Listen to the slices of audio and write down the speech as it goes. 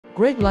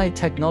GreatLight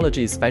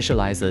Technology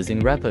specializes in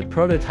rapid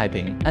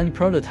prototyping and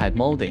prototype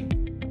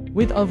molding.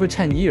 With over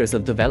 10 years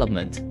of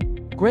development,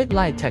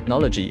 GreatLight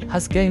Technology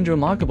has gained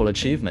remarkable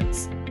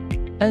achievements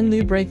and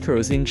new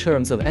breakthroughs in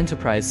terms of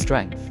enterprise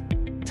strength,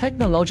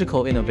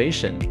 technological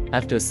innovation,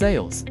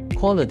 after-sales,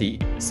 quality,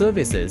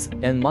 services,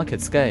 and market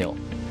scale.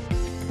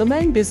 The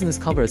main business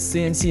covers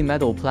CNC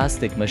metal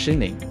plastic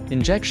machining,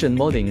 injection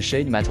molding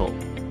sheet metal,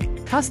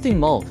 casting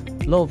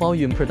mold,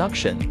 low-volume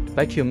production,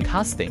 vacuum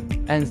casting,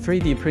 and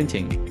 3D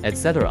printing,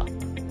 etc.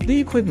 The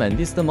equipment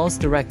is the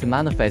most direct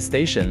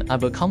manifestation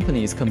of a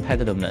company's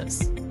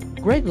competitiveness.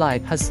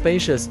 GreatLight has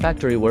spacious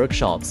factory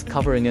workshops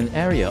covering an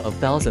area of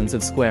thousands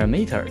of square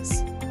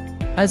meters,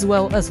 as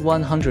well as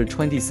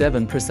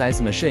 127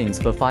 precise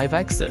machines for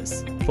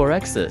 5-axis,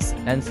 4-axis,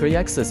 and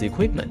 3-axis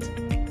equipment,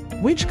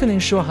 which can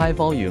ensure high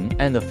volume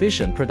and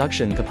efficient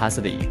production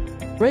capacity.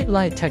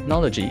 GreatLight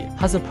Technology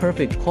has a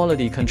perfect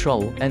quality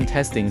control and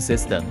testing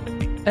system,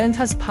 and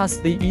has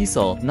passed the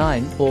ISO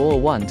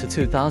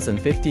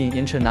 9001-2015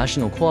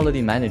 International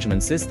Quality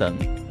Management System.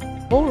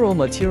 All raw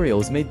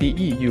materials meet the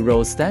EU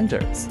raw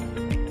standards.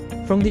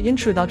 From the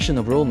introduction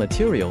of raw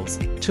materials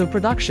to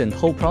production, the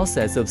whole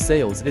process of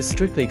sales is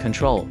strictly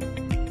controlled.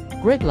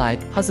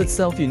 GreatLight has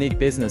itself unique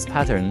business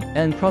pattern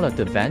and product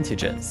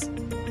advantages.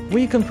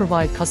 We can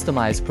provide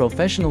customized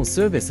professional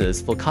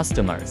services for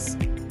customers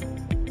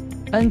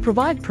and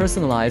provide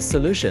personalized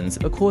solutions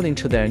according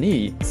to their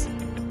needs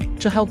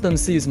to help them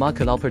seize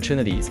market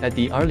opportunities at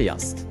the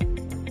earliest.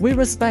 We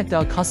respect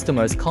our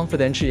customers'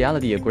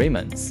 confidentiality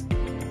agreements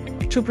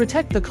to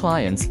protect the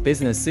client's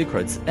business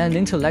secrets and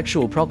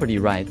intellectual property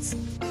rights,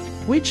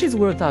 which is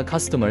worth our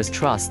customers'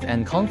 trust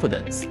and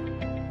confidence.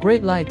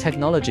 GreatLight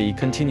Technology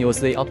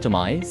continuously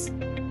optimize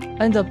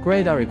and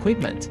upgrade our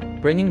equipment,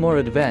 bringing more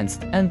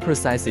advanced and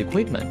precise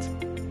equipment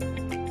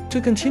to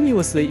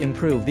continuously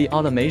improve the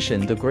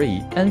automation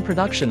degree and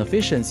production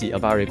efficiency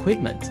of our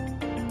equipment,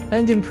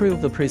 and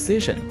improve the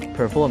precision,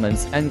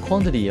 performance, and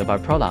quantity of our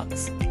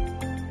products.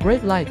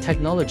 GreatLight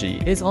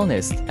Technology is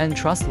honest and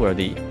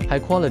trustworthy, high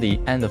quality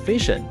and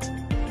efficient,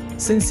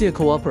 sincere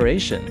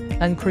cooperation,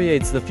 and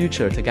creates the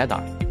future together.